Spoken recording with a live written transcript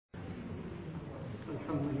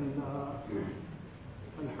الحمد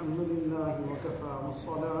لله وكفى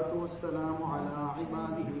والصلاة والسلام على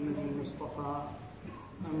عباده المصطفى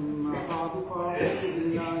أما بعد فأعوذ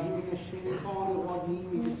بالله من الشيطان الرجيم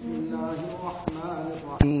بسم الله الرحمن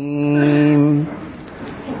الرحيم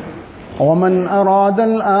ومن أراد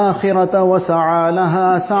الآخرة وسعى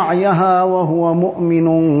لها سعيها وهو مؤمن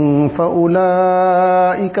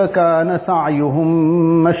فأولئك كان سعيهم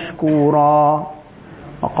مشكورا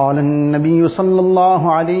وقال النبي صلى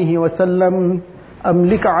الله عليه وسلم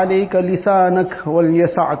أملك عليك لسانك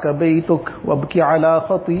وليسعك بيتك وابك على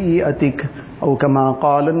خطيئتك أو كما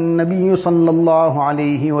قال النبي صلى الله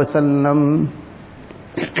عليه وسلم.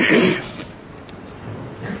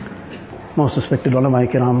 Most respected ulama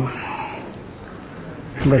kiram,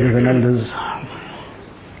 brothers and elders,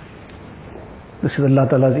 this is Allah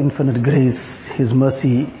Ta'ala's infinite grace, His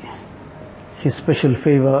mercy, His special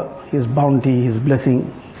favor, His bounty, His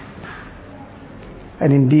blessing.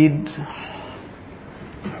 And indeed,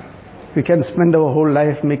 we can spend our whole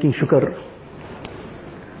life making shukr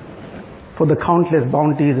for the countless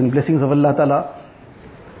bounties and blessings of Allah Ta'ala,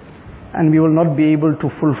 and we will not be able to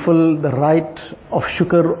fulfill the right of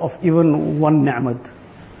shukr of even one ni'mat,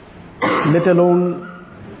 let alone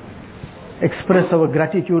express our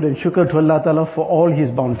gratitude and shukr to Allah Ta'ala for all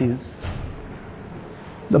His bounties.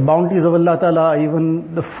 The bounties of Allah Ta'ala,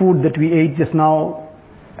 even the food that we ate just now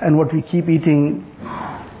and what we keep eating,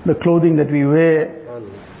 the clothing that we wear,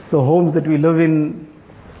 the homes that we live in,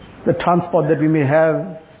 the transport that we may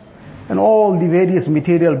have, and all the various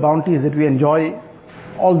material bounties that we enjoy,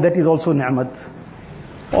 all that is also ni'mat.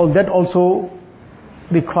 All that also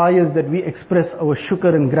requires that we express our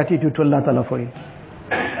shukr and gratitude to Allah Ta'ala for it.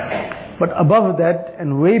 But above that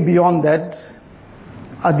and way beyond that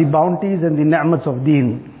are the bounties and the ni'mats of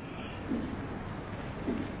deen.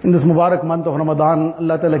 In this Mubarak month of Ramadan,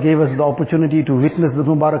 Allah Ta'ala gave us the opportunity to witness this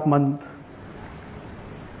Mubarak month.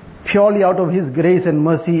 Purely out of His grace and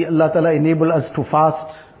mercy, Allah Ta'ala enabled us to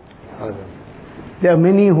fast. There are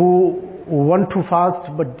many who want to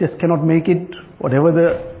fast but just cannot make it, whatever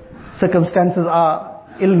the circumstances are,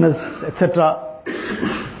 illness, etc.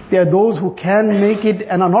 There are those who can make it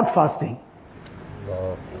and are not fasting.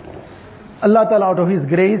 Allah Ta'ala out of His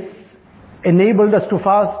grace enabled us to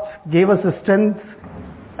fast, gave us the strength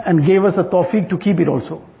and gave us a tawfiq to keep it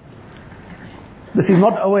also. This is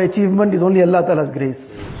not our achievement, it's only Allah Ta'ala's grace.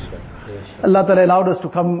 Allah Ta'ala allowed us to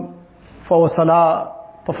come for our salah,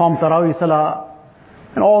 perform Tarawih salah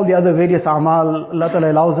and all the other various a'mal. Allah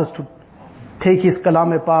Ta'ala allows us to take His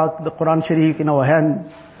Kalam-e-Pak, the Quran Sharif in our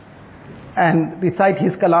hands and recite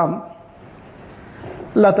His Kalam.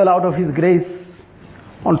 Allah Ta'ala out of His grace,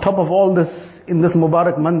 on top of all this, in this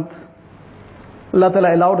Mubarak month, Allah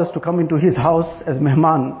Ta'ala allowed us to come into His house as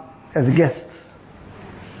mehman, as guests.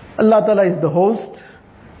 Allah Ta'ala is the host,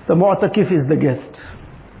 the mu'takif is the guest.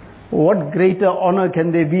 What greater honor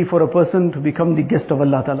can there be for a person to become the guest of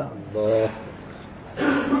Allah Ta'ala?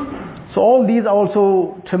 So all these are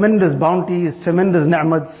also tremendous bounties, tremendous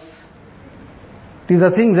ni'mats. These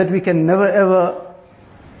are things that we can never ever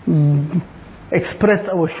express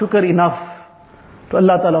our shukr enough to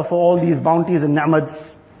Allah Ta'ala for all these bounties and ni'mats.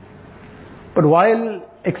 But while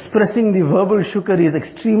expressing the verbal shukr is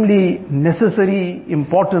extremely necessary,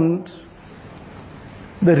 important,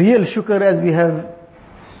 the real shukr, as we have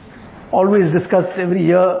always discussed every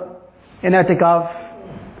year in I'tikaf,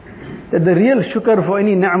 that the real shukr for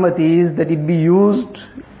any ni'mat is that it be used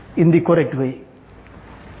in the correct way.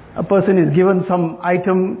 A person is given some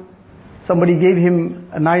item, somebody gave him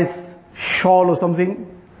a nice shawl or something.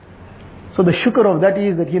 So the shukr of that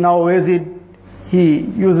is that he now wears it, he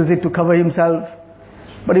uses it to cover himself.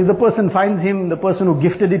 But if the person finds him, the person who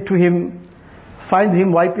gifted it to him, finds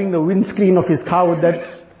him wiping the windscreen of his car with that,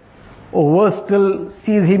 or worse still,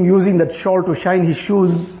 sees him using that shawl to shine his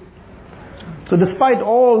shoes. So despite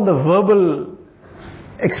all the verbal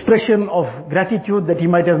expression of gratitude that he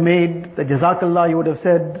might have made, the Jazakallah he would have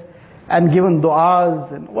said, and given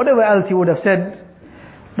du'as and whatever else he would have said,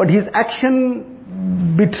 but his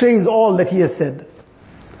action betrays all that he has said.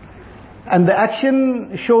 And the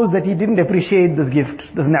action shows that he didn't appreciate this gift,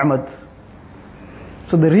 this ni'mat.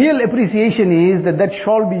 So the real appreciation is that that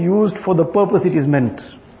shawl be used for the purpose it is meant.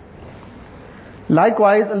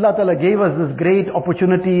 Likewise, Allah Ta'ala gave us this great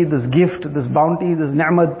opportunity, this gift, this bounty, this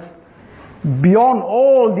ni'mat, beyond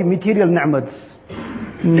all the material ni'mats.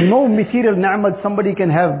 No material ni'mat, somebody can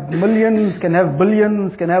have millions, can have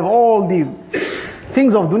billions, can have all the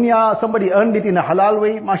things of dunya, somebody earned it in a halal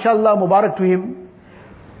way, mashallah, mubarak to him.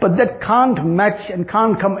 But that can't match and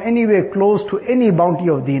can't come anywhere close to any bounty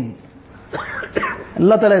of deen.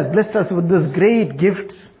 Allah Ta'ala has blessed us with this great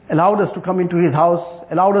gift allowed us to come into His house,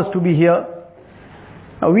 allowed us to be here.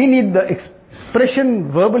 Now we need the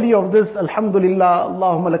expression verbally of this, Alhamdulillah,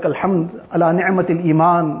 Allahumma lakal hamd ala ni'matil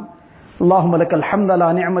iman, Allahumma lakal hamd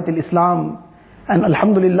ala ni'matil Islam, and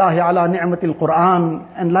Alhamdulillah ala ni'matil Quran,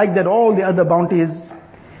 and like that all the other bounties.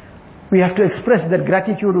 We have to express that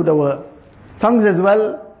gratitude with our tongues as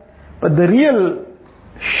well. But the real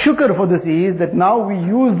shukr for this is that now we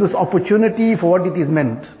use this opportunity for what it is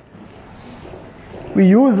meant. We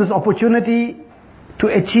use this opportunity to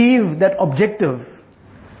achieve that objective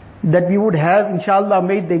that we would have, inshallah,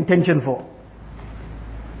 made the intention for.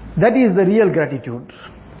 That is the real gratitude.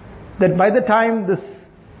 That by the time this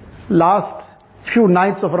last few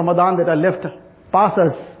nights of Ramadan that are left pass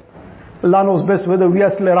us, Allah knows best whether we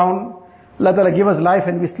are still around. Allah Ta'ala give us life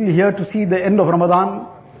and we're still here to see the end of Ramadan.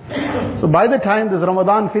 So by the time this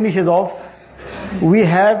Ramadan finishes off, we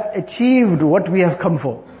have achieved what we have come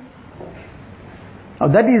for. Now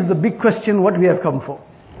that is the big question, what we have come for.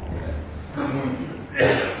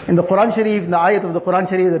 In the Quran Sharif, in the ayat of the Quran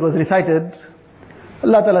Sharif that was recited,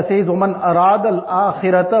 Allah Ta'ala says, وَمَنْ أَرَادَ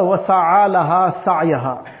الْآخِرَةَ وَسَعَى لَهَا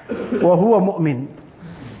سَعْيَهَا وَهُوَ مُؤْمِنٌ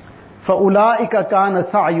فَأُولَٰئِكَ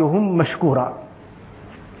كَانَ سَعْيُهُمْ مَشْكُورًا.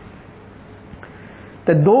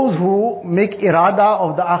 That those who make irada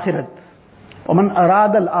of the akhirat, وَمَنْ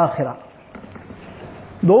أَرَادَ الْآخِرَةَ,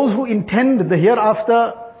 those who intend the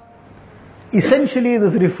hereafter, essentially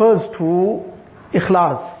this refers to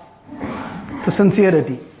ikhlas, to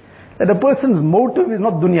sincerity. That a person's motive is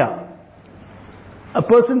not dunya. A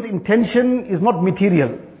person's intention is not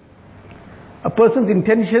material. A person's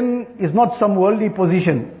intention is not some worldly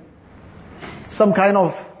position, some kind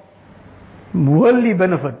of worldly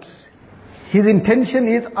benefit. His intention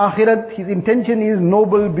is akhirat, his intention is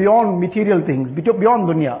noble beyond material things, beyond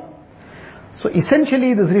dunya. So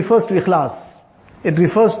essentially this refers to ikhlas. It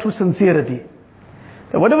refers to sincerity.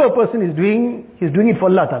 That whatever a person is doing, he's doing it for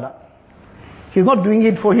Allah Ta'ala. He's not doing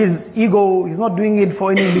it for his ego, he's not doing it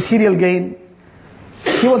for any material gain.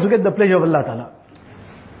 He wants to get the pleasure of Allah Ta'ala.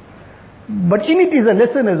 But in it is a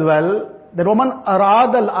lesson as well, that وَمَنْ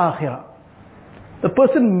أَرَادَ الْآخِرَةَ, the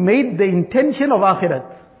person made the intention of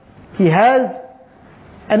akhirat. He has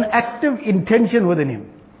an active intention within him.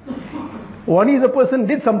 One is a person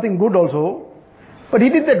did something good also, but he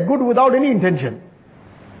did that good without any intention.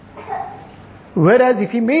 Whereas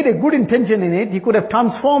if he made a good intention in it, he could have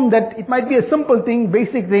transformed that. It might be a simple thing,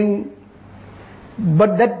 basic thing,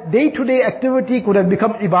 but that day-to-day activity could have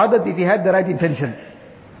become ibadat if he had the right intention.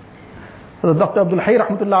 So Dr. Abdul Hayy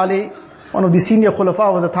Rahmatullah Alayh, one of the senior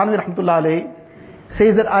khulafa, was a Thanvi Rahmatullah Alayh,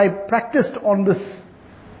 says that I practiced on this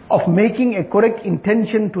of making a correct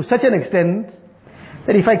intention to such an extent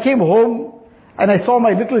that if I came home and I saw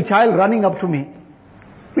my little child running up to me,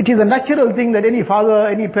 which is a natural thing that any father,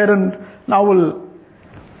 any parent now will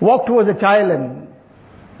walk towards a child and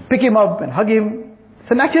pick him up and hug him.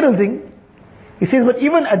 It's a natural thing. He says, but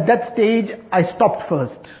even at that stage, I stopped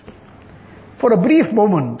first for a brief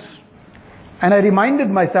moment. And I reminded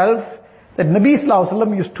myself that Nabi Sallallahu Alaihi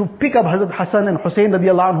Wasallam used to pick up Hazrat Hassan and Hussein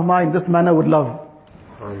radiallahu anhuma in this manner with love.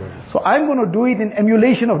 So I'm going to do it in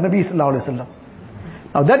emulation of Nabi Sallallahu Alaihi Wasallam.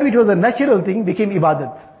 Now that which was a natural thing became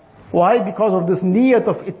ibadat. Why? Because of this niyat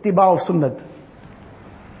of ittiba of sunnat.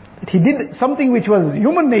 He did something which was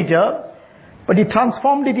human nature, but he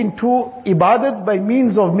transformed it into ibadat by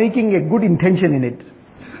means of making a good intention in it.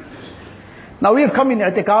 Now we have come in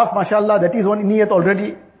i'tikaf, mashallah, that is one niyat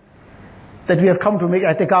already, that we have come to make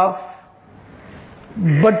i'tikaf.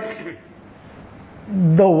 But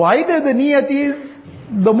the wider the niyat is,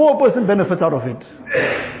 the more a person benefits out of it.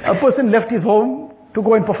 A person left his home to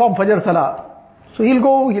go and perform Fajr Salah. So he'll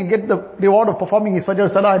go, he'll get the reward of performing his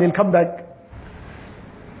Fajr Salah and he'll come back.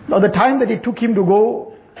 Now the time that it took him to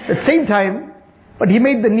go, that same time, but he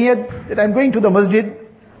made the niyat that I'm going to the masjid,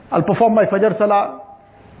 I'll perform my Fajr Salah.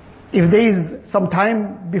 If there is some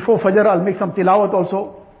time before Fajr, I'll make some tilawat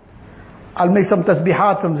also. I'll make some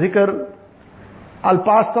tasbihat, some zikr. I'll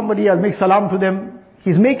pass somebody, I'll make salam to them.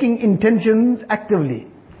 He's making intentions actively.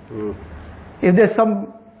 If there's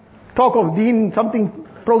some talk of deen, something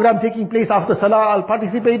program taking place after salah, I'll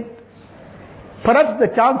participate. Perhaps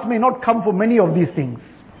the chance may not come for many of these things.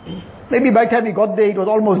 Maybe by the time he got there, it was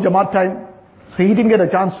almost Jamaat time. So he didn't get a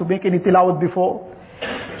chance to make any tilawat before.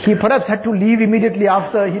 He perhaps had to leave immediately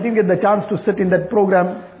after. He didn't get the chance to sit in that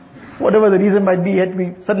program. Whatever the reason might be,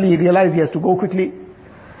 suddenly he realized he has to go quickly.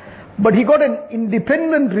 But he got an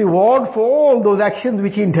independent reward for all those actions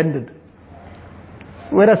which he intended.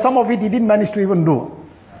 Whereas some of it he didn't manage to even do.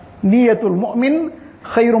 Niyatul mu'min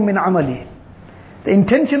khayrum min amali. The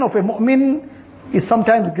intention of a mu'min is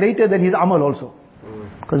sometimes greater than his amal also.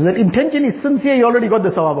 Because that intention is sincere, you already got the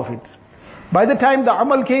sawab of it. By the time the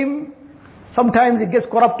amal came, sometimes it gets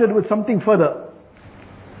corrupted with something further.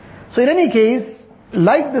 So in any case,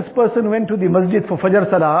 like this person went to the masjid for Fajr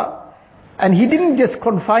Salah, and he didn't just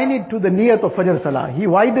confine it to the niyat of Fajr Salah. He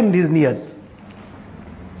widened his niyat.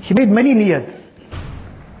 He made many niyats.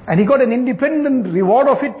 And he got an independent reward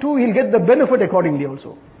of it too. He'll get the benefit accordingly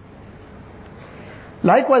also.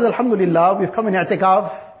 Likewise, alhamdulillah, we've come in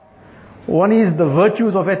i'tikaf. One is the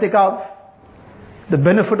virtues of i'tikaf, the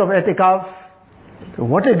benefit of i'tikaf.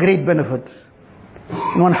 What a great benefit.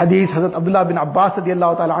 In one hadith, Hazrat Abdullah bin Abbas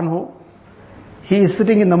radiallahu ta'ala anhu, he is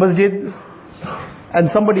sitting in the masjid and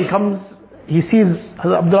somebody comes, he sees,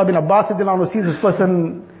 Hazrat Abdullah bin Abbas radiallahu anhu sees this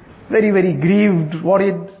person very, very grieved,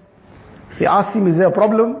 worried. He asks him, is there a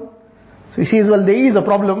problem? So he says, well, there is a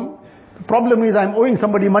problem. The problem is I'm owing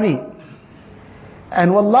somebody money.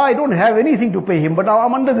 And wallah, I don't have anything to pay him, but now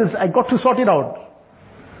I'm under this, I got to sort it out.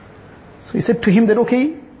 So he said to him that,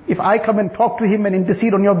 okay, if I come and talk to him and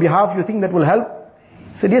intercede on your behalf, you think that will help?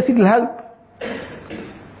 He said, yes, it will help.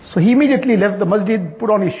 So he immediately left the masjid, put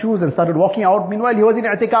on his shoes and started walking out. Meanwhile, he was in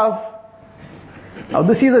i'tikaf. Now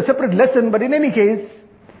this is a separate lesson, but in any case,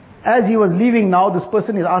 as he was leaving now, this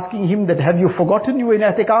person is asking him that, have you forgotten you were in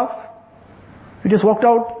i'tikaf? You just walked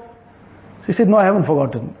out. So he said, no, I haven't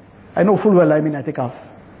forgotten. I know full well I'm in i'tikaf.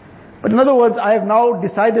 But in other words, I have now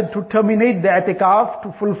decided to terminate the i'tikaf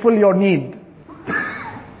to fulfill your need.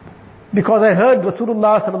 Because I heard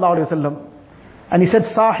Rasulullah sallallahu alaihi wasallam, and he said,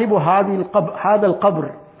 Sahibu hadha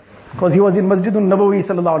al-qabr. Because he was in Masjidun Nabawi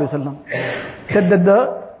sallallahu alaihi wasallam. He said that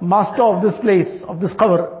the master of this place, of this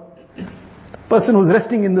qabr, person who's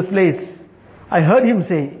resting in this place, I heard him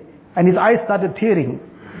say, and his eyes started tearing.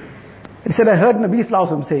 He said, I heard Nabi Sallallahu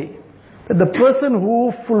Alaihi Wasallam say, that the person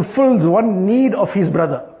who fulfills one need of his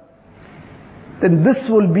brother, then this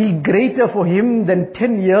will be greater for him than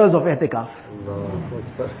 10 years of i'tikaf.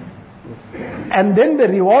 And then the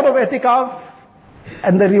reward of i'tikaf,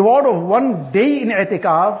 and the reward of one day in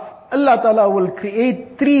i'tikaf, Allah Ta'ala will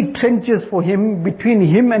create 3 trenches for him between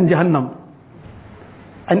him and Jahannam.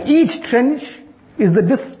 And each trench is the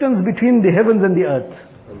distance between the heavens and the earth.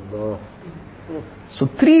 Allah. So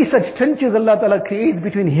 3 such trenches Allah Ta'ala creates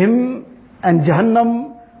between him and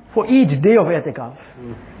Jahannam for each day of i'tikaf.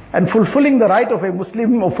 And fulfilling the right of a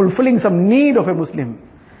Muslim, or fulfilling some need of a Muslim,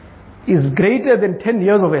 is greater than 10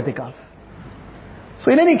 years of i'tikaf.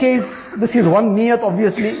 So in any case, this is one niyat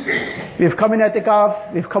obviously. We've come in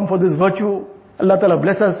i'tikaf, we've come for this virtue. Allah Ta'ala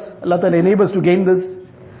bless us, Allah Ta'ala enable us to gain this.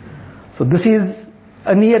 So this is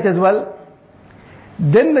a niyat as well.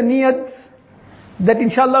 Then the niyat that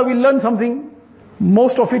inshallah we'll learn something.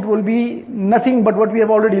 Most of it will be nothing but what we have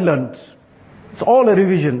already learned. It's all a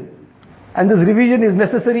revision. And this revision is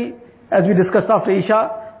necessary, as we discussed after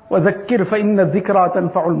Isha, وَذَكِّرْ فَإِنَّ الذِّكْرَى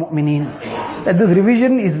تَنْفَعُ الْمُؤْمِنِينَ. That this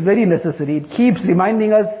revision is very necessary. It keeps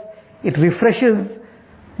reminding us, it refreshes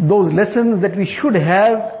those lessons that we should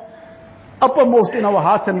have uppermost in our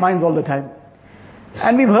hearts and minds all the time.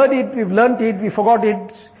 And we've heard it, we've learnt it, we forgot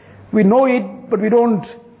it, we know it, but we don't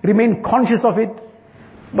remain conscious of it.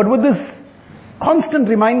 But with this constant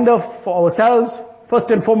reminder for ourselves, first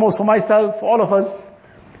and foremost for myself, for all of us,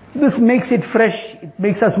 this makes it fresh, it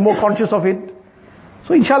makes us more conscious of it.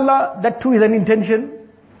 So inshallah, that too is an intention,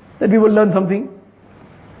 that we will learn something.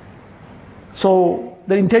 So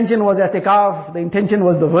the intention was i'tikaf, the intention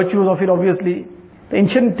was the virtues of it obviously. The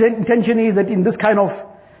intention is that in this kind of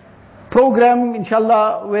program,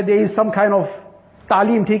 inshallah, where there is some kind of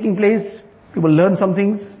ta'aleem taking place, we will learn some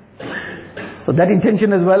things. So that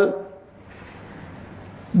intention as well.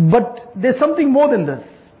 But there's something more than this.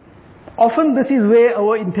 Often this is where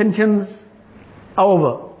our intentions are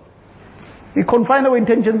over. We confine our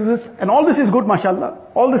intentions to this, and all this is good, mashallah.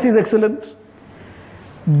 All this is excellent.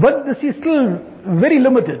 But this is still very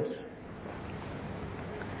limited.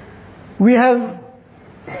 We have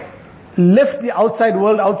left the outside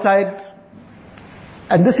world outside,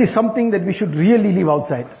 and this is something that we should really leave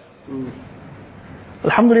outside.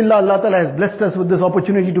 Alhamdulillah, Allah Ta'ala has blessed us with this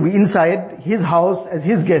opportunity to be inside His house as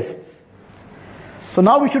His guests. So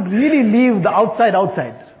now we should really leave the outside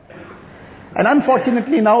outside. And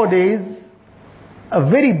unfortunately nowadays, a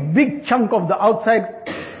very big chunk of the outside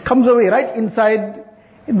comes away right inside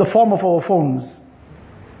in the form of our phones,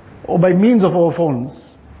 or by means of our phones.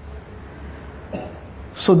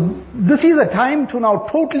 So this is a time to now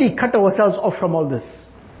totally cut ourselves off from all this.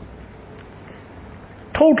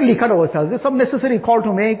 Totally cut ourselves. There's some necessary call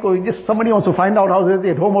to make, or just somebody wants to find out how it is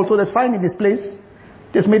at home also, that's fine in this place.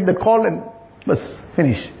 Just make the call and bas,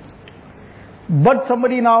 finish. But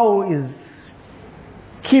somebody now is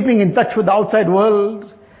keeping in touch with the outside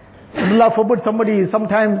world, Allah forbid somebody is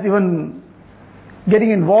sometimes even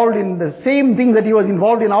getting involved in the same thing that he was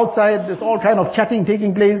involved in outside. There's all kind of chatting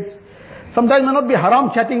taking place. Sometimes it may not be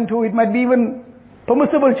haram chatting too, it might be even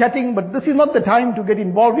permissible chatting, but this is not the time to get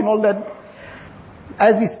involved in all that.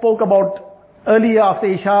 As we spoke about earlier after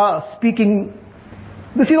Isha, speaking,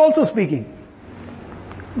 this is also speaking.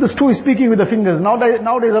 This too is speaking with the fingers. Nowadays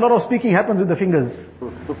a lot of speaking happens with the fingers.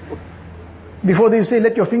 Before they say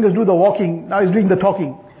let your fingers do the walking, now he's doing the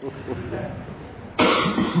talking.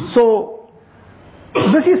 So,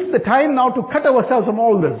 this is the time now to cut ourselves from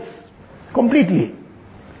all this, completely.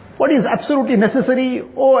 What is absolutely necessary,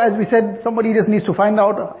 or as we said, somebody just needs to find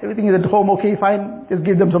out, everything is at home, okay, fine, just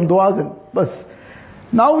give them some du'as and bas.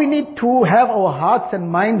 Now we need to have our hearts and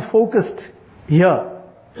minds focused here.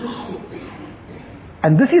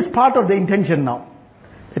 And this is part of the intention now.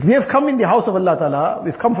 That we have come in the house of Allah Ta'ala,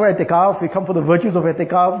 we've come for i'tikaf, we've come for the virtues of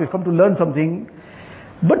i'tikaf, we've come to learn something.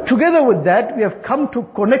 But together with that, we have come to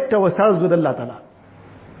connect ourselves with Allah Ta'ala.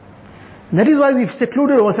 And that is why we've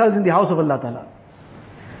secluded ourselves in the house of Allah Ta'ala.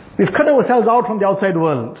 We've cut ourselves out from the outside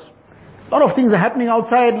world. A lot of things are happening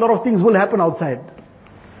outside, a lot of things will happen outside.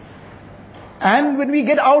 And when we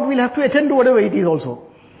get out, we'll have to attend to whatever it is also.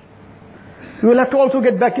 We will have to also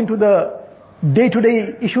get back into the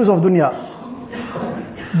day-to-day issues of dunya.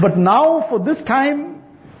 But now, for this time,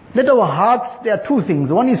 let our hearts, there are two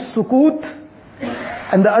things. One is sukut,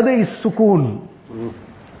 and the other is sukoon.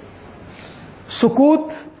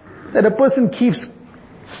 Sukut, that a person keeps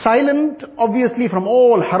silent, obviously, from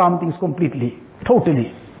all haram things completely,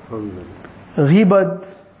 totally. Ghibat,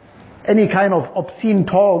 any kind of obscene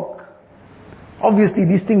talk. Obviously,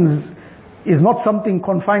 these things is not something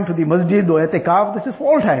confined to the masjid or i'tikaf. This is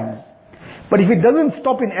for all times. But if it doesn't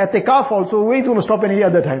stop in i'tikaf also, where is it going to stop any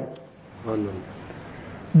other time?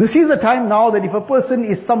 This is the time now that if a person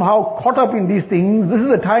is somehow caught up in these things, this is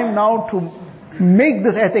the time now to make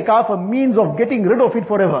this i'tikaf a means of getting rid of it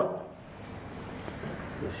forever.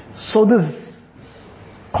 So this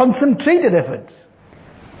concentrated effort,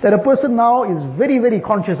 that a person now is very, very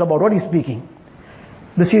conscious about what he's speaking.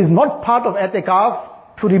 This is not part of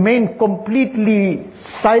i'tikaf to remain completely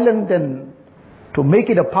silent and to make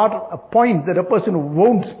it a point that a person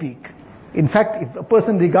won't speak. In fact, if a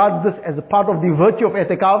person regards this as a part of the virtue of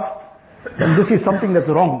i'tikaf, then this is something that's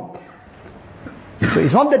wrong. So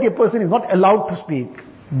it's not that a person is not allowed to speak,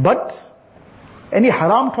 but any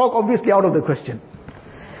haram talk obviously out of the question.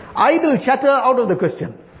 Idle chatter out of the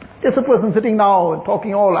question. Just a person sitting now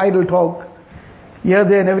talking all idle talk, here,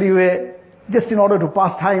 there and everywhere, just in order to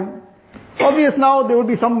pass time. It's obvious now there will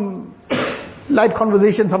be some light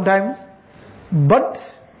conversation sometimes, but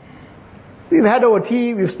we've had our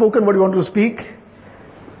tea, we've spoken what we want to speak,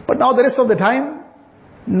 but now the rest of the time,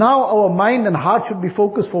 now our mind and heart should be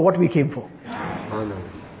focused for what we came for.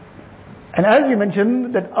 And as we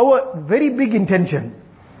mentioned, that our very big intention,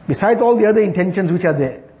 besides all the other intentions which are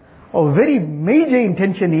there, our very major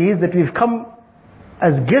intention is that we've come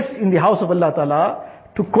as guests in the house of Allah Ta'ala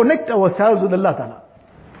to connect ourselves with Allah Ta'ala.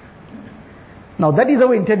 Now that is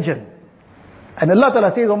our intention. And Allah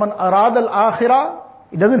Ta'ala says, وَمَنْ أَرَادَ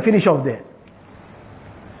الْآخِرَةِ, it doesn't finish off there.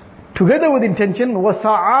 Together with intention,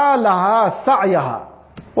 وَسَعَى لَهَا سَعْيَهَا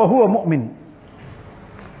وَهُوَ مُؤْمِنٌ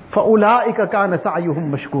فَأُولَٰئِكَ كَانَ سَعْيُهُمْ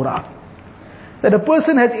مَشْكُورًا. That a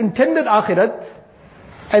person has intended akhirat,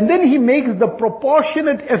 and then he makes the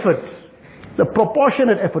proportionate effort. The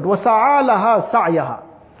proportionate effort. وَسَعَى لَهَا سَعْيَهَا.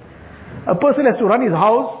 A person has to run his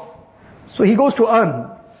house, so he goes to earn.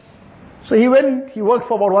 So he went, he worked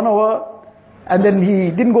for about 1 hour, and then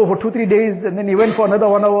he didn't go for 2-3 days, and then he went for another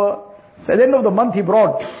 1 hour. So at the end of the month he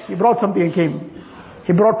brought something and came.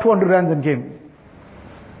 He brought 200 rands and came.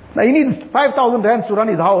 Now he needs 5,000 rands to run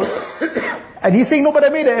his house, and he's saying, no, but I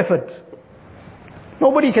made an effort.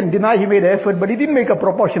 Nobody can deny he made an effort, but he didn't make a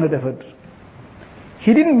proportionate effort.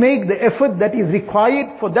 He didn't make the effort that is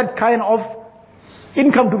required for that kind of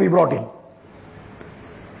income to be brought in.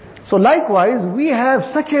 So likewise, we have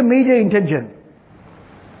such a major intention,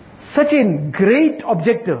 such a great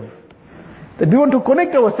objective, that we want to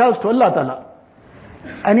connect ourselves to Allah Ta'ala.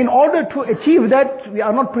 And in order to achieve that, we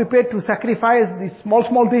are not prepared to sacrifice these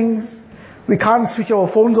small things. We can't switch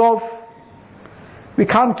our phones off. We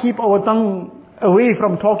can't keep our tongue away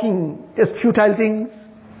from talking just futile things.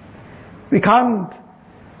 We can't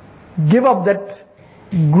give up that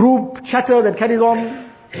group chatter that carries on.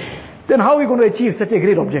 Then how are we going to achieve such a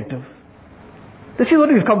great objective? This is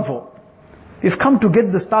what we've come for. We've come to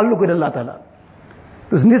get this ta'alluq with Allah Ta'ala,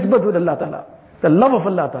 this nisbat with Allah Ta'ala, the love of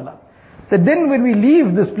Allah Ta'ala. That then when we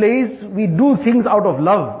leave this place, we do things out of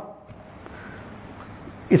love.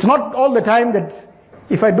 It's not all the time that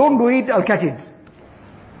if I don't do it, I'll catch it.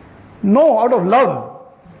 No, out of love.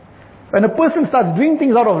 When a person starts doing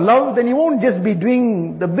things out of love, then he won't just be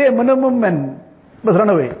doing the bare minimum and must run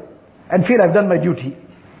away and feel I've done my duty.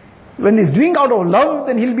 When he's doing out of love,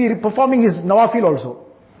 then he'll be performing his nawafil also.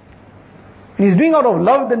 When he's doing out of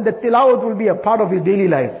love, then the tilawat will be a part of his daily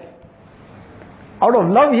life. Out of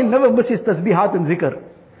love, he'll never miss his tasbihat and zikr.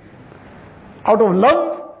 Out of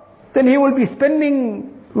love, then he will be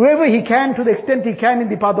spending wherever he can to the extent he can in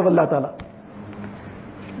the path of Allah Ta'ala.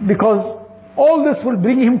 Because all this will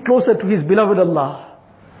bring him closer to his beloved Allah.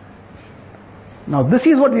 Now this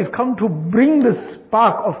is what we've come to bring, this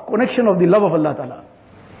spark of connection of the love of Allah Ta'ala.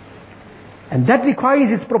 And that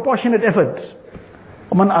requires its proportionate effort.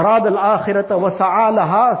 وَمَنْ أَرَادَ الْآخِرَةَ وَسَعَى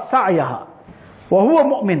لَهَا سَعْيَهَا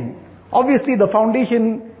وَهُوَ مُؤْمِنٌ. Obviously the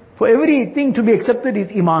foundation for everything to be accepted is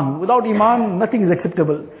Iman. Without Iman, nothing is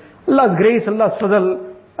acceptable. Allah's grace, Allah's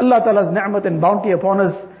fazl, Allah Ta'ala's ni'mat and bounty upon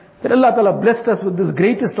us, that Allah Ta'ala blessed us with this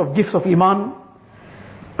greatest of gifts of Iman.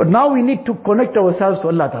 But now we need to connect ourselves to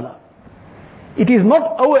Allah Ta'ala. It is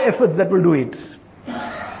not our efforts that will do it.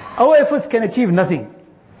 Our efforts can achieve nothing.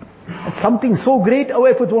 It's something so great, our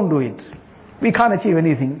efforts won't do it. We can't achieve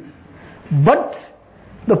anything. But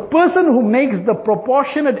the person who makes the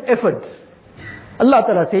proportionate effort, Allah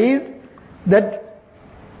Ta'ala says that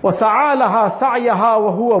وَسَعَى لَهَا سَعْيَهَا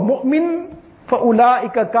وَهُوَ مُؤْمِنٌ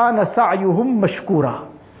فَأُولَٰئِكَ كَانَ سَعْيُهُمْ مَشْكُورًا.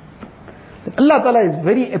 Allah Ta'ala is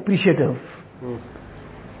very appreciative.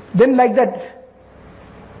 Then like that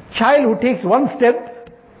child who takes one step,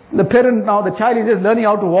 the parent now, the child is just learning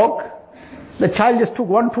how to walk. The child just took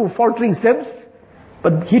 1-2 faltering steps,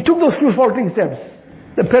 but he took those few faltering steps.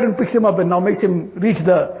 The parent picks him up and now makes him reach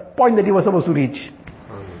the point that he was supposed to reach.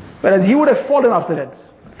 Whereas he would have fallen after that.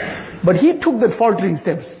 But he took the faltering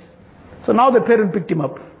steps. So now the parent picked him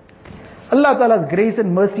up. Allah Ta'ala's grace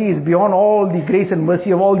and mercy is beyond all the grace and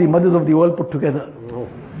mercy of all the mothers of the world put together.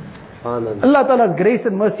 Allah Ta'ala's grace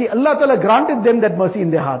and mercy, Allah Ta'ala granted them that mercy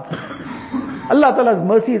in their hearts. Allah Ta'ala's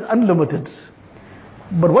mercy is unlimited.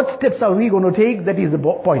 But what steps are we going to take? That is the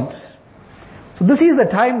point. So this is the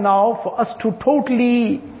time now for us to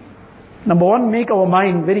totally, number one, make our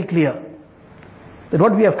mind very clear that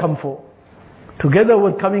what we have come for. Together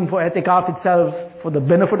with coming for i'tikaf itself, for the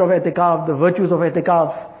benefit of i'tikaf, the virtues of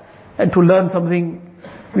i'tikaf, and to learn something,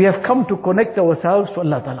 we have come to connect ourselves to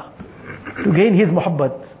Allah Ta'ala, to gain His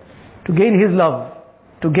muhabbat, to gain His love,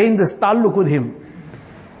 to gain this ta'alluq with Him.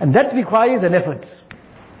 And that requires an effort.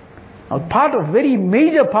 Now very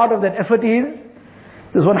major part of that effort is,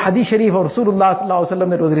 there's one hadith sharif of Rasulullah Sallallahu Alaihi Wasallam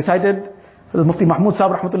that was recited, the Mufti Mahmud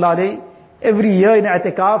Sahib Rahmatullah Alayhi. Every year in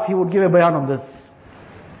i'tikaf, he would give a bayan on this.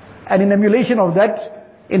 And in emulation of that,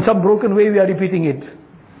 in some broken way we are repeating it.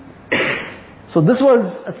 So this was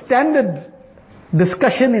a standard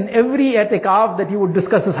discussion in every i'tikaf that he would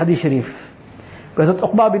discuss this hadith sharif. Because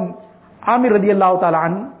Uqba bin Amir radiyallahu ta'ala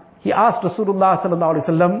an, he asked Rasulullah Sallallahu Alaihi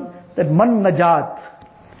Wasallam that man najat,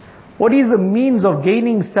 what is the means of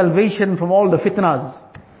gaining salvation from all the fitnas?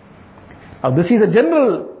 Now this is a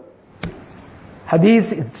general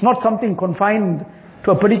hadith, it's not something confined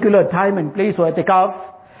to a particular time and place or i'tikaf.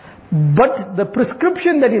 But the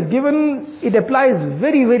prescription that is given, it applies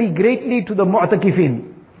very, very greatly to the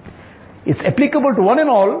mu'takifin. It's applicable to one and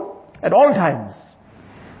all, at all times.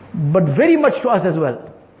 But very much to us as well.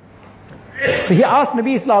 So he asked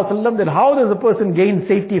Nabi Sallallahu Alaihi Wasallam that how does a person gain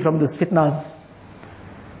safety from this fitnas?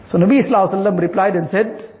 So Nabi Sallallahu Alaihi Wasallam replied and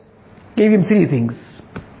said, gave him 3 things.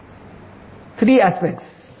 3 aspects.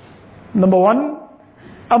 Number 1,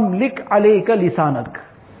 amlik alayka lisanak.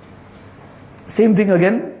 Same thing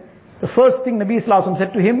again. The first thing Nabi Sallallahu Alaihi Wasallam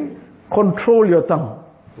said to him, control your tongue.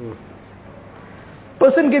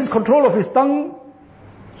 Person gains control of his tongue,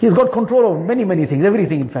 he's got control of many, many things,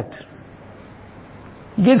 everything in fact.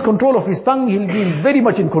 He gains control of his tongue, he'll be very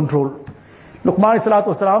much in control. Luqman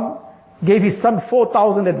Salatu Wasalam gave his son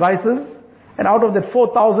 4,000 advices, and out of that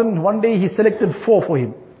 4,000, one day he selected 4 for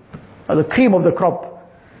him. The cream of the crop.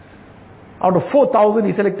 Out of 4,000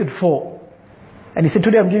 he selected 4. And he said,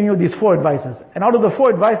 today I'm giving you these 4 advices. And out of the 4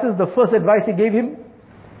 advices, the first advice he gave him,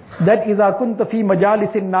 that إِذَا كُنْتَ فِي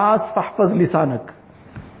مَجَالِسِ النَّاسِ فَحْفَظْ لِسَانَكَ.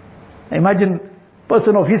 Imagine,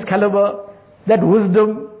 person of his caliber, that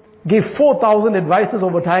wisdom, gave 4,000 advices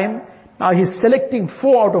over time. Now he's selecting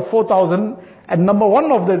 4 out of 4,000, and number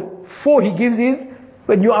 1 of the 4 he gives is,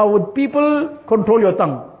 when you are with people, control your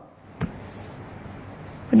tongue.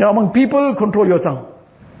 When you're among people, control your tongue.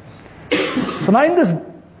 So now in this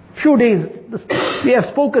few days, we have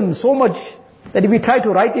spoken so much that if we try to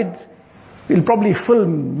write it, we'll probably fill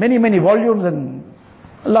many, many volumes, and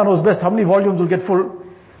Allah knows best how many volumes will get full.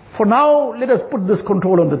 For now, let us put this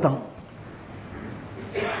control on the tongue.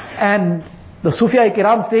 And the Sufya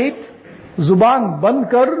Kiram state जुबान बंद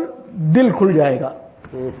कर दिल खुल जाएगा.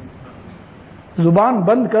 जुबान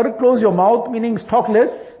बंद कर, close your mouth, meaning talk less,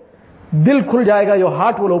 dil khul jayega, your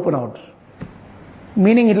heart will open out.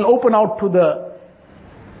 Meaning it will open out to the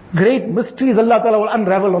great mysteries Allah Ta'ala will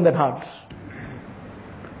unravel on that heart.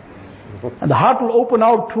 And the heart will open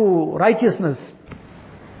out to righteousness.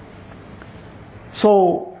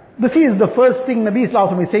 So, this is the first thing Nabi Sallallahu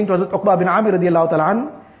Alaihi Wasallam is saying to Hazrat Uqba bin Amir radiallahu ta'ala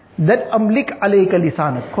an, that amlik alayka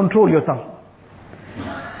lisanak, control your tongue.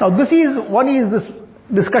 Now this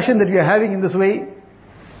discussion that we are having in this way.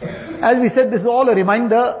 As we said, this is all a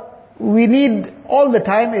reminder. We need all the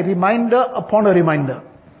time a reminder upon a reminder.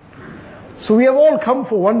 So we have all come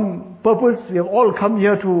for one purpose. We have all come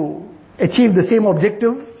here to achieve the same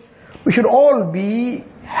objective. We should all be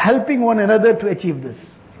helping one another to achieve this.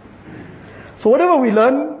 So whatever we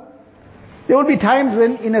learn, there will be times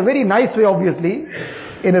when, in a very nice way obviously,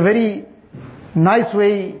 in a very nice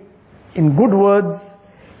way, in good words,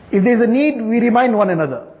 if there is a need, we remind one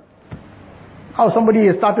another. How somebody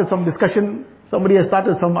has started some discussion, somebody has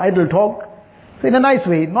started some idle talk. So in a nice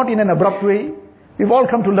way, not in an abrupt way. We've all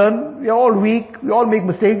come to learn. We are all weak. We all make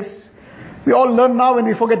mistakes. We all learn now and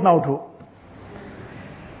we forget now too.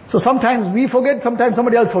 So sometimes we forget, sometimes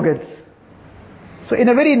somebody else forgets. So in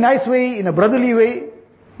a very nice way, in a brotherly way,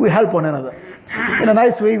 we help one another. In a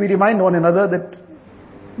nice way, we remind one another that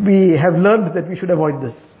we have learned that we should avoid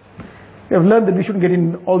this. We have learned that we shouldn't get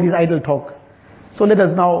in all these idle talk. So let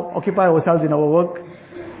us now occupy ourselves in our work.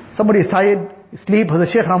 Somebody is tired, sleep.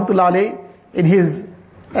 Hazrat Shaykh Rahmatullah Alayh, in his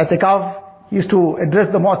i'tikaf, he used to address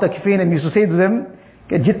the mu'takifin and used to say to them,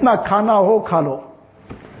 "Ke jitna khana ho kha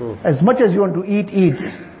lo." As much as you want to eat, eat.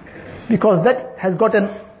 Because that has got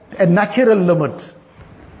a natural limit.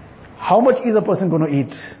 How much is a person going to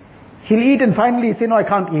eat? He'll eat and finally say, "No, I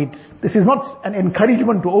can't eat." This is not an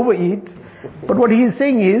encouragement to overeat. But what he is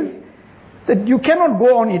saying is that you cannot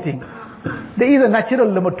go on eating. There is a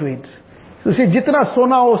natural limit to it. So say, "Jitna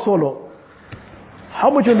sona ho solo." How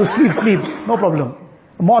much you want to sleep, sleep. No problem.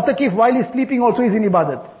 Mu'takif, while he's sleeping also is in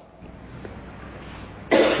ibadat.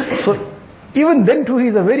 So even then too he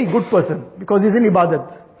is a very good person because he's in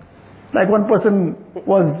ibadat. Like one person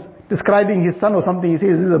was describing his son or something, he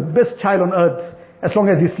says, "This is the best child on earth as long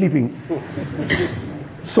as he's sleeping."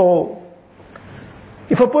 So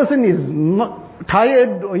if a person is not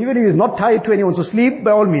tired, or even if he is not tired too and he wants to sleep,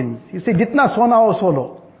 by all means, you say, "Jitna sona ho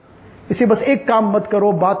solo." You say, "Bas ek kaam mat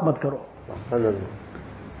karo, baat mat karo."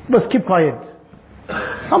 Bas keep quiet.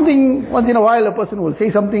 Something, once in a while a person will say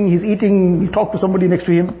something, he's eating, he'll talk to somebody next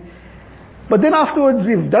to him. But then afterwards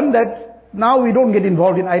we've done that, now we don't get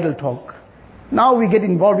involved in idle talk. Now we get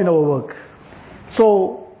involved in our work.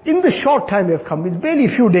 So, in the short time we have come, it's barely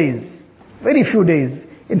few days. Very few days.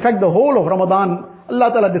 In fact, the whole of Ramadan,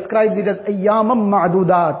 Allah Ta'ala describes it as ayyamam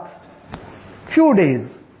ma'dudat. Few days.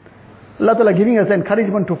 Allah Ta'ala giving us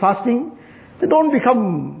encouragement to fasting. They don't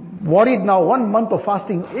become worried now, 1 month of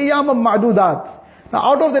fasting. Ayyamam ma'dudat. Now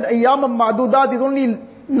out of that ayyamam ma'dudat is only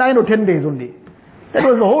 9 or 10 days only. That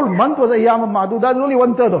was the whole month was ayyamam ma'dudat, only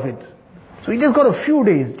 1/3 of it. So we just got a few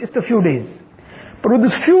days, just a few days. But with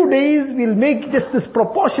this few days, we'll make just this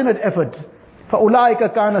proportionate effort.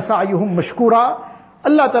 فَأُولَٰئِكَ كَانَ سَعْيُهُمْ مَشْكُورًا.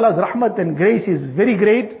 Allah Ta'ala's rahmat and grace is very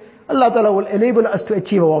great. Allah Ta'ala will enable us to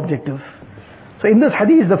achieve our objective. So in this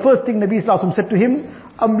hadith, the first thing Nabi Sallallahu Alaihi Wasallam said to him,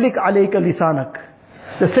 "Amlik alayka lisanak."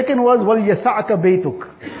 The second was, وَلْيَسَعْكَ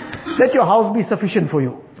بَيْتُكَ. Let your house be sufficient for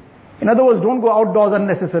you. In other words, don't go outdoors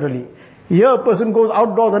unnecessarily. Here a person goes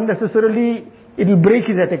outdoors unnecessarily, it will break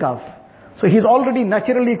his i'tikaf. So he's already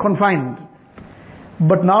naturally confined.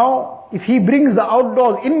 But now, if he brings the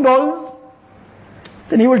outdoors indoors,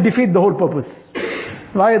 then he will defeat the whole purpose.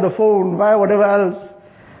 Via the phone, via whatever else.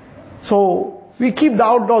 So, we keep the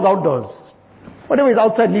outdoors outdoors. Whatever is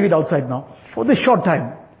outside, leave it outside now. For this short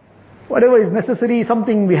time. Whatever is necessary,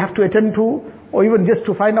 something we have to attend to, or even just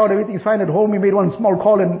to find out everything is fine at home, he made one small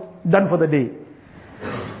call and done for the day.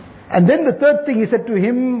 And then the third thing he said to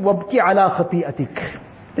him, وَابْكِ عَلَىٰ خَطِيئَتِكَ.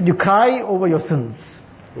 That you cry over your sins.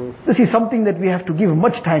 This is something that we have to give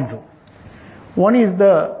much time to. One is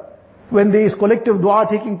when there is collective dua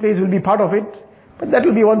taking place, will be part of it. But that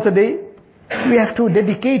will be once a day. We have to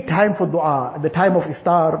dedicate time for dua. At the time of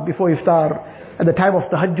iftar, before iftar, at the time of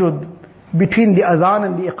tahajjud, between the adhan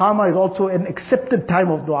and the iqamah is also an accepted time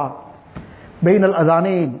of dua. Bain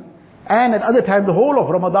al-adhanain. And at other times, the whole of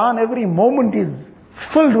Ramadan, every moment is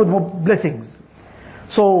filled with blessings.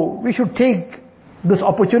 So we should take this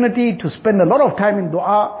opportunity to spend a lot of time in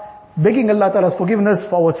dua, begging Allah Ta'ala's forgiveness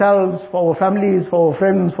for ourselves, for our families, for our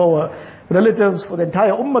friends, for our relatives, for the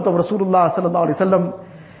entire ummah of Rasulullah Sallallahu Alaihi Wasallam.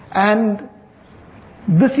 And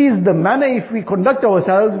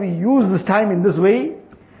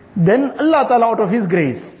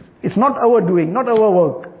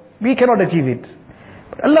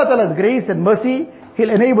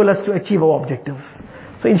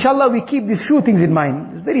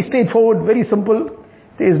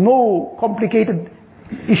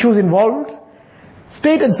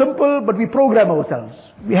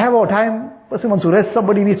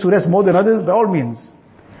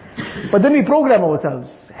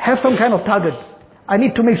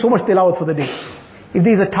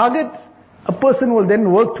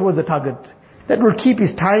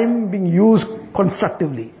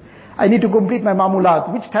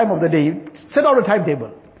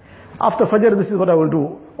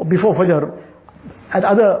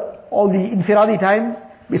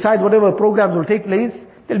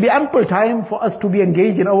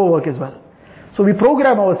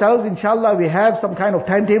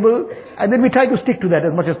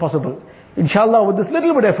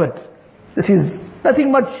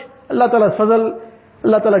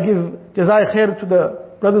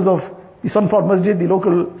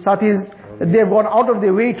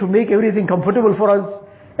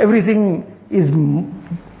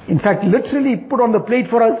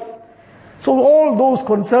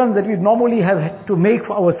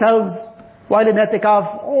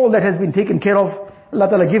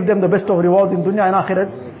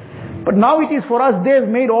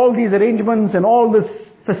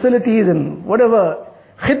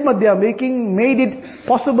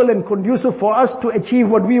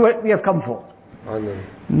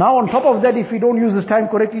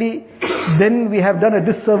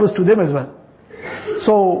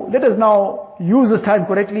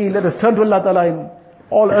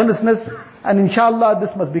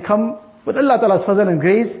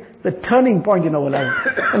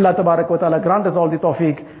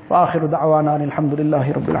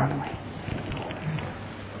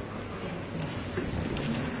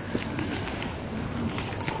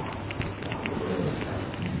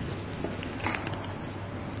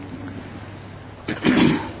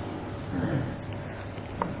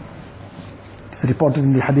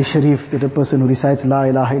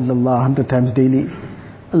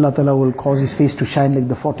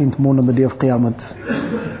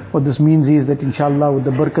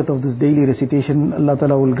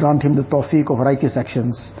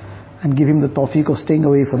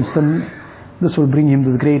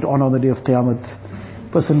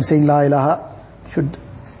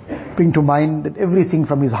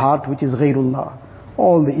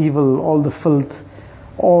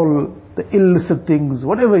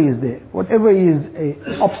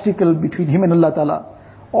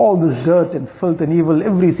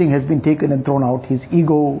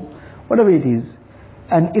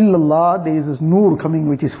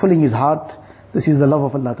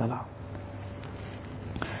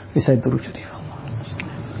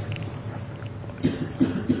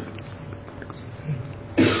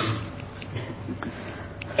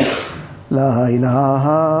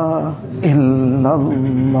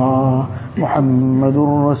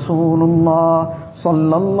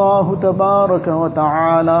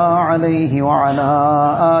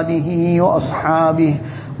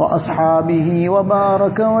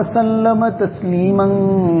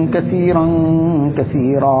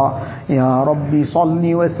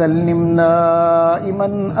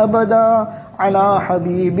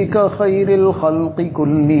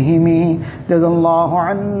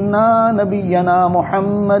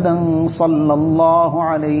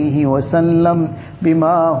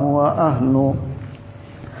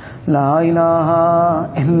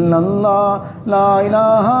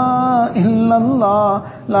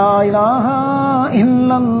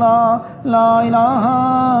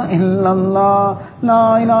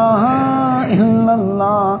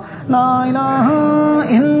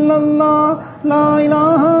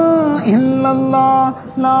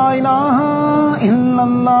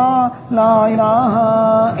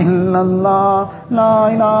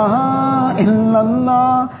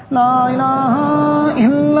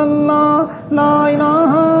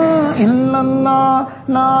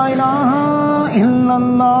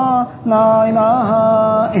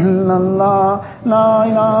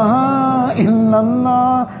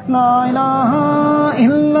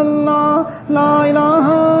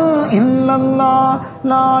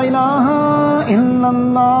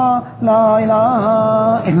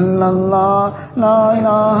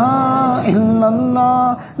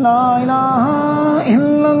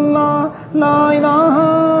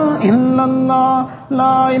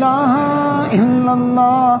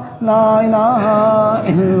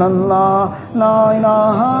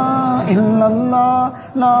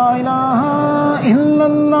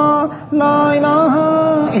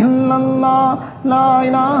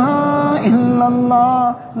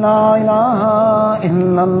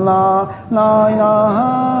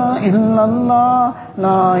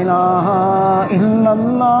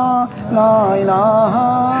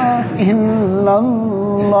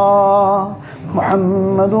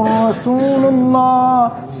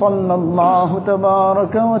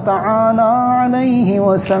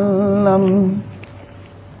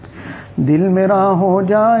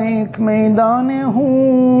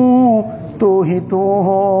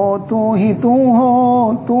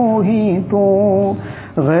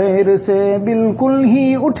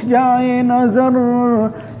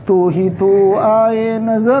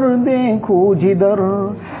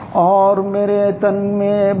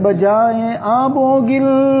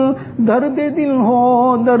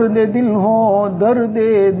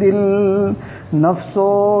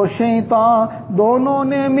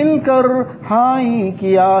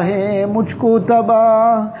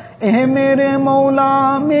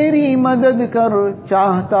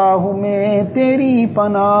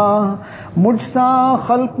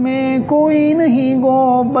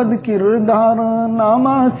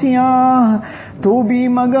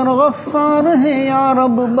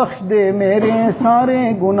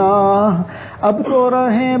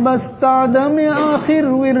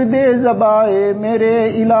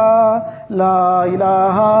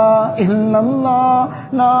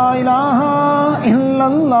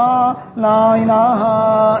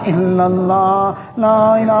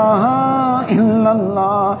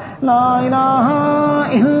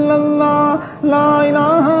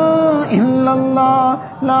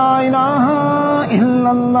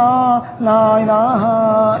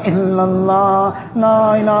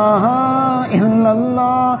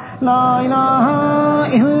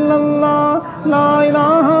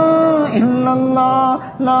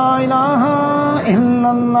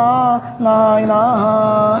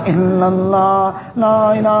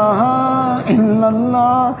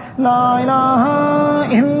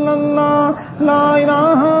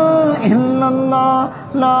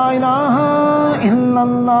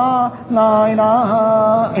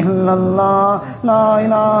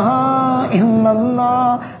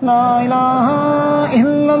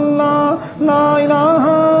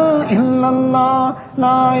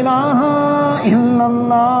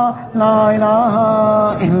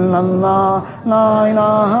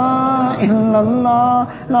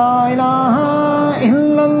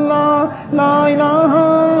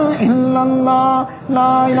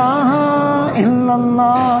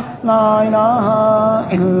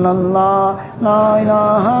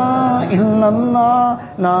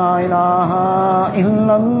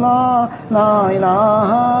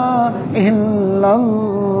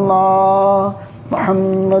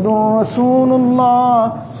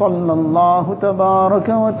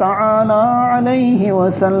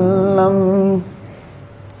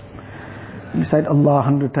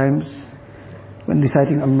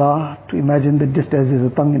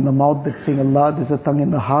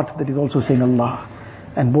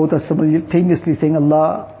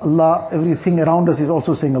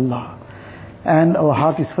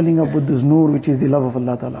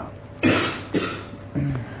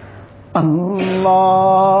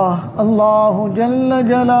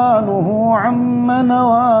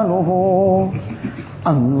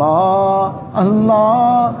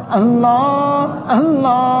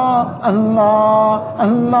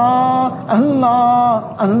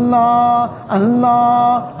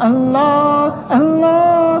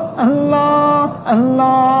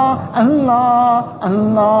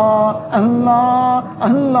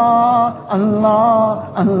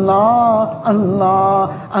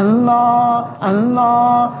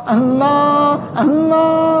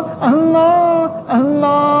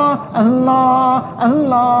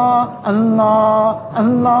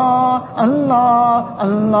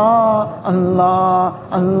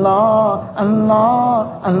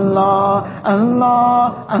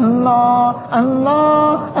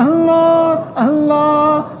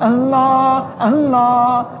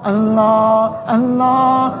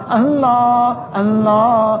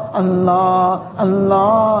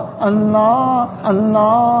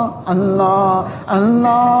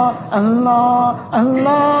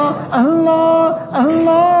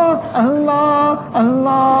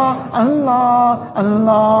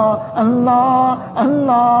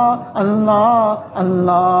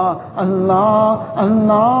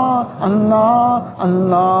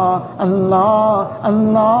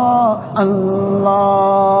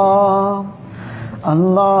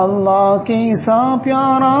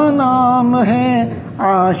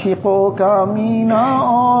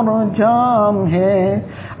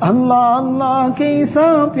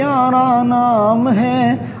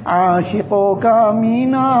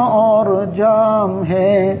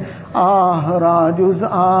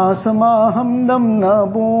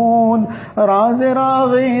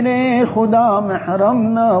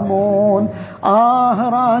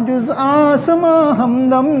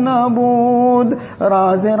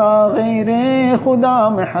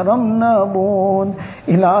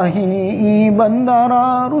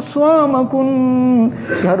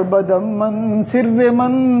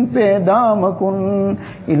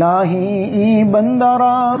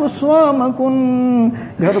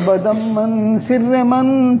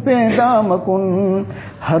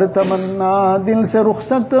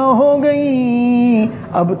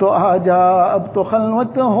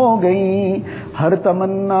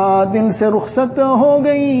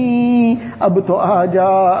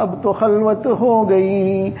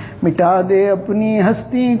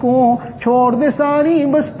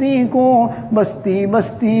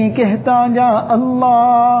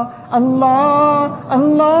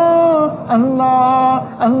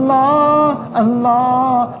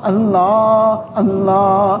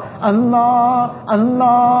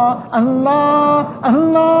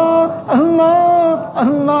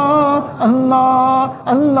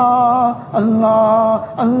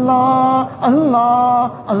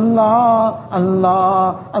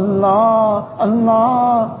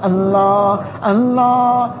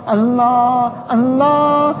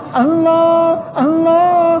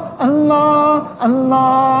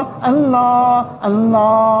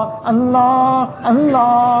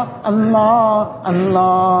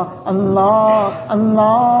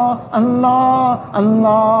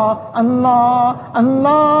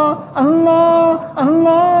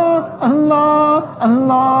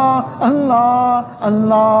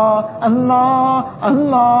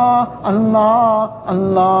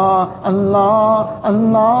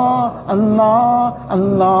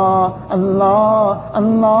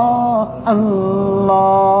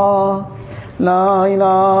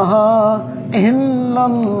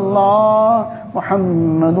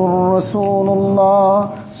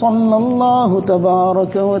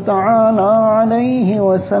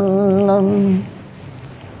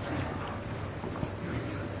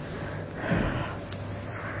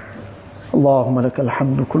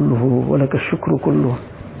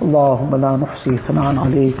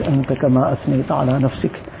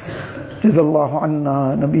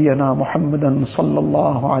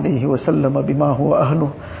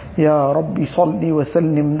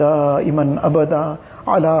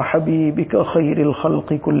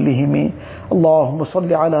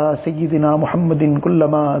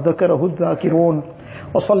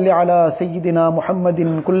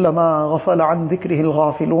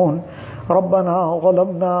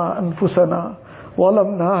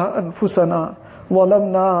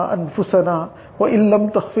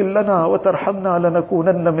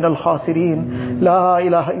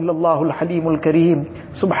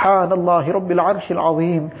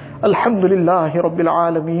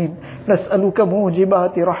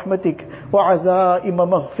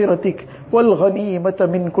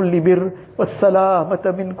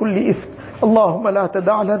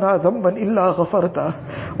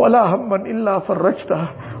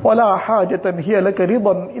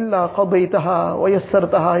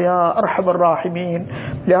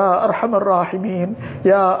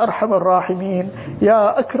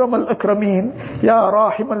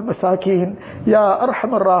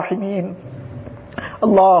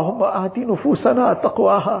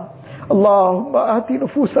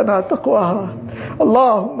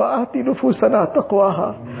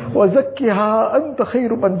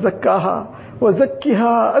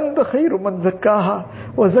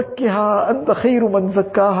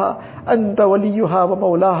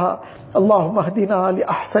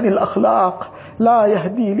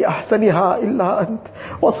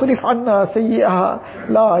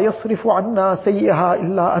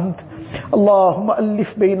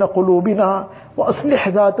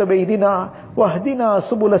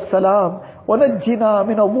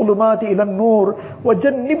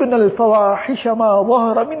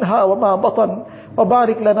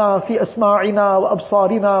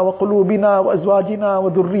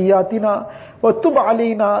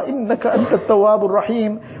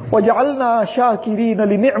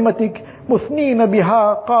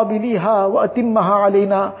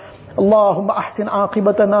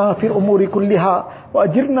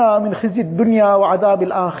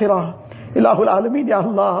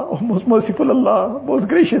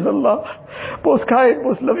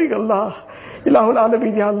Ilahul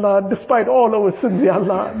Alameen, Ya Allah, despite all our sins, Ya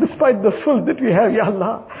Allah, despite the filth that we have, Ya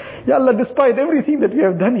Allah, Ya Allah, despite everything that we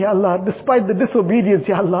have done, Ya Allah, despite the disobedience,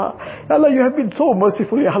 Ya Allah, Ya Allah, you have been so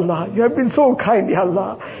merciful, Ya Allah, you have been so kind, Ya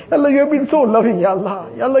Allah, Ya Allah, you have been so loving, Ya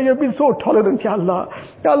Allah, Ya Allah, you have been so tolerant, Ya Allah,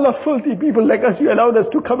 Ya Allah, filthy people like us, you allowed us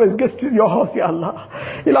to come as guests in your house, Ya Allah.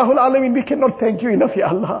 Ilahul Alameen, we cannot thank you enough, Ya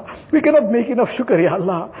Allah. We cannot make enough shukr, Ya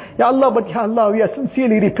Allah. Ya Allah, but Ya Allah, we are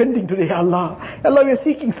sincerely repenting today, Ya Allah. Ya Allah, we are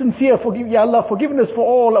seeking sincere forgiveness for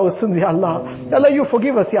all our sins, Ya Allah. Ya Allah, you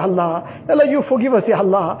forgive us, Ya Allah. Ya Allah, you forgive us, Ya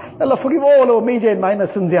Allah. Ya Allah, forgive all our major and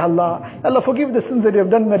minor sins, Ya Allah. Ya Allah, forgive the sins that we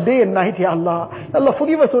have done in the day and night, Ya Allah. Ya Allah,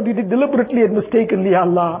 forgive us what we did deliberately and mistakenly, Ya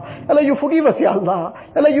Allah. Ya Allah, you forgive us, Ya Allah.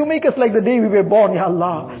 Ya Allah, you make us like the day we were born, Ya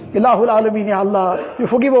Allah. Ilahul Alameen, Ya Allah. You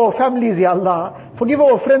forgive our families, Ya Allah. Forgive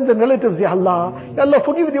our friends and relatives, Ya Allah. Ya Allah,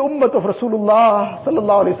 forgive the ummah of Rasulullah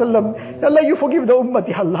sallallahu alaihi wasallam. Ya Allah, you forgive the ummah,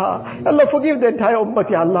 Ya Allah. Ya Allah, forgive the entire ummah,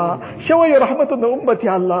 Ya Allah. Shower your rahmat on the ummah,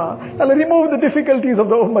 Ya Allah. Ya Allah, remove the difficulties of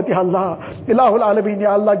the ummah, Ya Allah. Ilahul Alameen,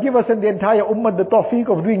 Ya Allah, give us and the entire ummah the tawfiq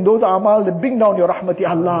of doing those amal that bring down your rahmat,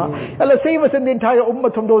 Ya Allah. Ya Allah, save us and the entire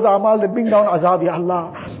ummah from those amal that bring down azab, Ya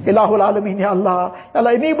Allah. Ilahul Alameen, Ya Allah. Ya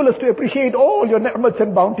Allah, enable us to appreciate all your ni'mats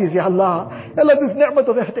and bounties, Ya Allah. Ya Allah, this ni'mat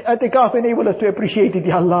of i'tikaf enable us to appreciate it,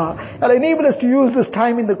 Ya Allah. Allah, enable us to use this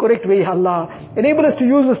time in the correct way, Ya Allah. Enable us to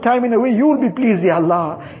use this time in a way you will be pleased, Ya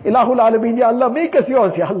Allah. Ilahul Alameen, Ya Allah, make us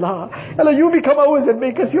yours, Ya Allah. Allah, you become ours and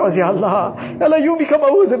make us yours, Ya Allah. Allah, you become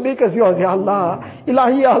ours and make us yours, Ya Allah.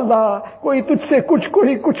 Ilahi, Ya Allah, कोई तुझसे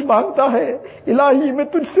कुछ मांगता है, इलाही मैं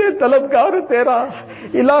तुझसे तलबगार तेरा,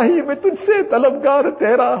 इलाही मैं तुझसे तलबगार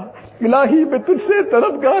तेरा, इलाही मैं तुझसे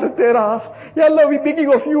तलबगार तेरा. Ya Allah, we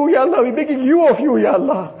begging of you, Ya Allah, we begging you of you, Ya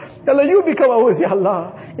Allah. Ya Allah, you become ours, Ya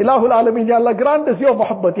Allah. Ilahul Alameen, Ya Allah, grant us your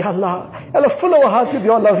muhabbat, Ya Allah. Ya Allah, fill our hearts with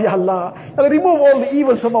your love, Ya Allah. Ya Allah, remove all the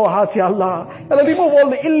evils from our hearts, Ya Allah. Ya Allah, remove all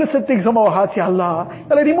the illicit things from our hearts, Ya Allah.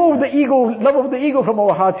 Ya Allah, remove the ego, love of the ego from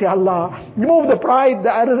our hearts, Ya Allah. Remove the pride,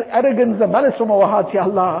 the arrogance, the malice from our hearts, Ya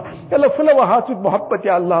Allah. Ya Allah, fill our hearts with muhabbat,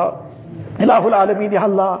 Ya Allah. Ilahul Alameen, Ya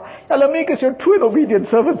Allah. Ya Allah, make us your true and obedient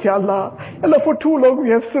servants, Ya Allah. Ya Allah, for too long we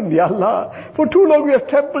have sinned, Ya Allah. For too long we have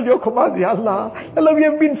trampled your commands, Ya Allah. Ya Allah, we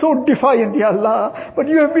have been so defiant, Ya Allah. But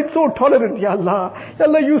you have been so tolerant, Ya Allah. Ya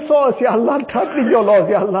Allah, you saw us, Ya Allah, trampling your laws,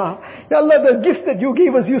 Ya Allah. Ya Allah, the gifts that you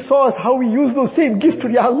gave us, you saw us how we use those same gifts to,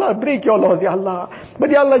 Ya Allah, break your laws, Ya Allah. But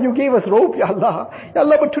Ya Allah, you gave us rope, Ya Allah. Ya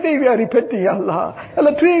Allah, but today we are repenting, Ya Allah. Ya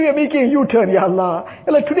Allah, today we are making a U-turn, Ya Allah.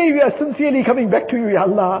 Ya Allah, today we are sincerely coming back to you, Ya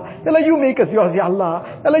Allah. Ya Allah, you make us yours, Ya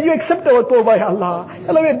Allah. Ya Allah, you accept our tawbah, Ya Allah. Ya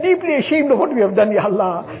Allah, we are deeply ashamed of what we have done, Ya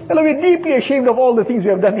Allah. Ya Allah, we are deeply ashamed of all the things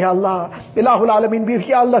we have done, Ya Allah. Ilahul Alameen,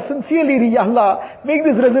 Ya Allah, sincerely, Ya Allah, make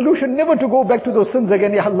this resolution never to go back to those sins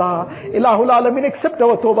again, Ya Allah. Ilahul Alameen, accept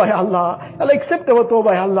our tawbah, Ya Allah. Ya Allah, accept our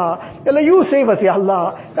tawbah, Ya Allah. Ya Allah, you save us, Ya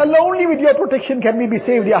Allah. Ya Allah, only with your protection can we be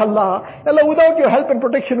saved, Ya Allah. Ya Allah, without your help and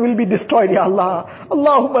protection we will be destroyed, Ya Allah.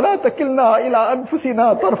 Allahumma la takilna ila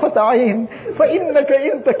anfusina tarfata ayn, fa innaka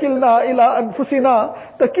in takilna ila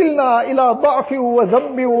anfusina takilna ila da'fi wa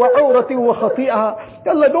dhanbi wa awrati wa khati'a.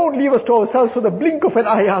 Ya Allah, don't leave us to ourselves for the blink of an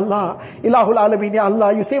eye, Ya Allah. Ilahul Alameen, Ya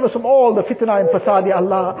Allah, you save us from all the fitna and fasad, Ya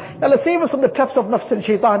Allah. Ya Allah, save us from the traps of nafs and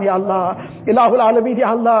shaitan, Ya Allah. Ilahul Alameen, Ya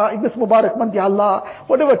Allah, in this Mubarak month, Ya Allah,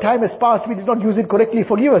 whatever time has passed, we did not use it correctly,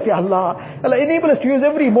 forgive us, Ya Allah. Ya Allah, enable us to use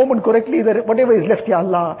every moment correctly, that whatever is left, Ya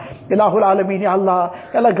Allah. Ilahul Alameen, Ya Allah.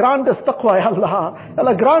 Ya Allah, grant us taqwa, Ya Allah. Ya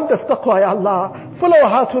Allah, grant us taqwa, Ya Allah. Fill our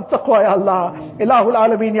hearts with taqwa, Ya Allah. Ilahul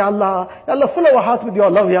Alameen, Ya Allah. Ya Allah, fill our hearts with your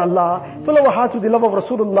love, Ya Allah. Fill our hearts with the love of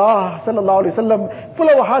Rasulullah sallallahu alaihi wasallam. Fill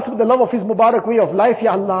our hearts with the love of his Mubarak way of life,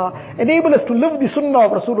 Ya Allah. Enable us to live the sunnah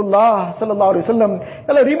of Rasulullah sallallahu alaihi wasallam. Ya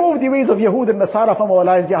Allah, remove the ways of Yahud and Nasara from our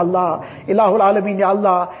lives, Ya Allah. Ilahul Alameen, Ya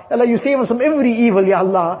Allah. Ya Allah, you save us from every evil, Ya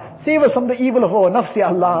Allah. Save us from the evil of our nafs, Ya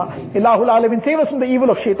Allah. Ilahul Alameen, save us from the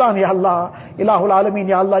evil of shaitan, Ya Allah. Ilahul Alameen,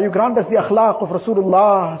 Ya Allah, you grant us the akhlaq of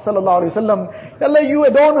Rasulullah sallallahu alaihi wasallam. Ya Allah, you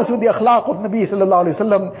adorn us with the akhlaq of Nabi sallallahu alaihi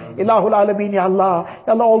wasallam. Ilahul Alameen, Ya Allah.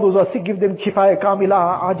 Ya Allah, all those who are sick, give them shifaya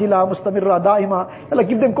kamila, ajila, mustamirra, daima. Ya Allah,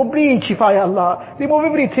 give them complete shifa, Ya Allah. Remove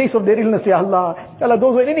every trace of their illness, Ya Allah. Ya Allah,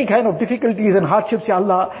 those who are in any kind of difficulties and hardships, Ya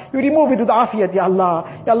Allah, you remove it with afiyat, Ya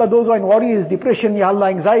Allah. Ya Allah, those who are in worries, depression, Ya Allah,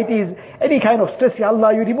 anxieties, any kind of stress, Ya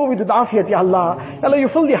Allah, you remove it with afiyat, Ya Allah. Ya Allah, you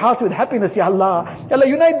fill the hearts with happiness, Ya Allah. Ya Allah,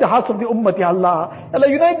 unite the hearts of the ummah, Ya Allah. Allah,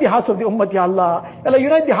 unite the hearts of the ummah, Ya Allah. Allah,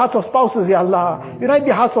 unite the hearts of spouses, Ya Allah. Unite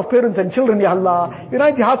the hearts of parents and children, Ya Allah.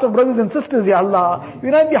 Unite the hearts of brothers and sisters, Ya Allah.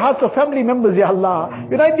 Unite the hearts of family members, Ya Allah.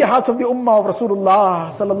 Unite the hearts of the ummah of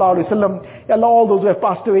Rasulullah sallallahu alaihi wasallam. Ya Allah, all those who have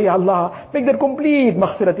passed away, Ya Allah, make their complete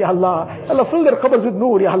maghfirat, Ya Allah. Allah, fill their qabrs with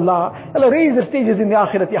nur, Ya Allah. Allah, raise their stages in the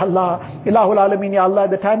akhirat, Ya Allah. Ilahul Alameen, Ya Allah,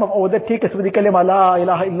 at the time of our death, take us with the kalima La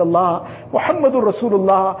ilaha illallah Muhammadur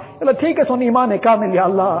Rasulullah. Allah, take us on iman kamil, Ya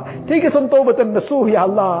Allah. Take us on tawbat and nasuh, Ya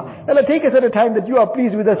Allah. Allah, take us at a time that you are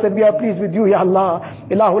pleased with us and we are pleased with you, Ya Allah.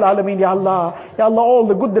 Ilahul Alameen, Ya Allah. Ya Allah, all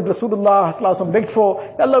the good that Rasulullah sallallahu alaihi wasallam begged for,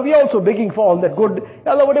 Ya Allah, we are also begging for all that good.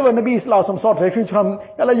 Ya Allah, whatever Nabi sallallahu alaihi wasallam sought refuge from,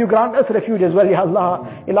 Ya Allah, you grant us refuge as well, Ya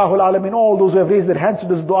Allah. Ilahul Alameen, all those who have raised their hands to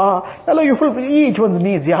this dua, Ya Allah, you fulfill each one's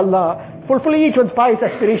needs, Ya Allah. Fulfill each one's pious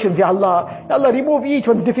aspirations, Ya Allah. Ya Allah, remove each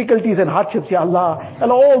one's difficulties and hardships, Ya Allah. Ya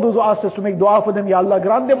Allah, all those who asked us to make dua for them, Ya Allah,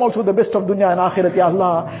 grant them also the best of dunya and akhirat, Ya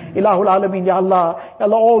Allah. Ilahul Alameen, Ya Allah. Ya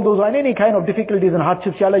Allah, all those who are in any kind of difficulties and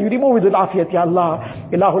hardships, Ya Allah, you remove it with afiyat, Ya Allah.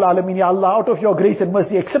 Ilahul Alameen, Ya Allah, out of your grace and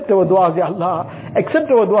mercy, accept our duas, Ya Allah. Accept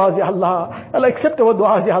our duas, Ya Allah. Allah, accept our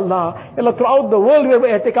duas, Ya Allah. Ya Allah, throughout the world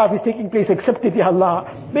where i'tikaf is taking place, accept it, Ya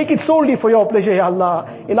Allah. Make it solely for your pleasure, Ya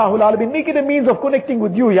Allah. Ilahul Alameen, make it a means of connecting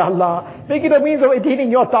with you, Ya Allah. Make it a means of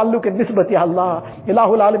attaining your ta'alluq and nisbat, Ya Allah.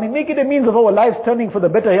 Ilahul Alameen, make it a means of our lives turning for the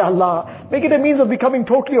better, Ya Allah. Make it a means of becoming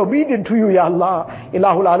totally obedient to you, Ya Allah.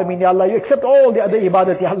 Ilahul Alameen, Ya Allah. You accept all the other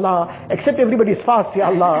ibadat, Ya Allah. Accept everybody's fast, Ya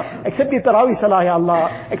Allah. Accept the Tarawih Salah, Ya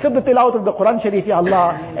Allah. Accept the tilawat of the Quran Sharif, Ya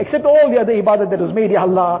Allah. Accept all the other ibadat that was made, Ya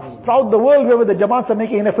Allah. Throughout the world, wherever the Jamaats are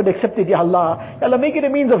making an effort, accept it, Ya Allah. Ya Allah, make it a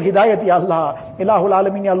means of hidayat, Ya Allah. Ilahul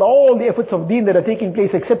Alameen, Ya Allah. All the efforts of deen that are taking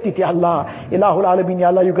place, accept it, Ya Allah. Ilahul Alameen, Ya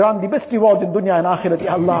Allah. You grant the best rewards in dunya and akhirat,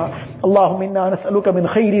 Ya Allah. Allahumma inna nas'aluka min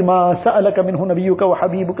khayri ma sa'alaka minhu nabiyyuka wa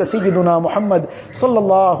habibuka sayyiduna Muhammad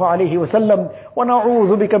sallallahu alayhi wa sallam. Wa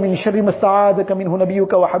na'udhu bika min sharri ma sta'adaka minhu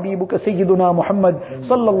nabiyyuka wa habibuka sayyiduna Muhammad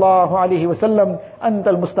sallallahu alayhi wa sallam. Anta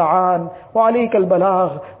al-musta'an wa alayka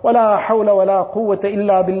al-balagh wa la hawla wa la quwwata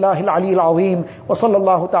illa billahi al-ali al-azim. Wa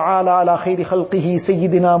sallallahu ta'ala ala khayri khalqihi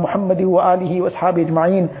sayyidina Muhammad wa alihi wa ashabihi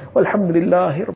ajma'in. Walhamdulillahi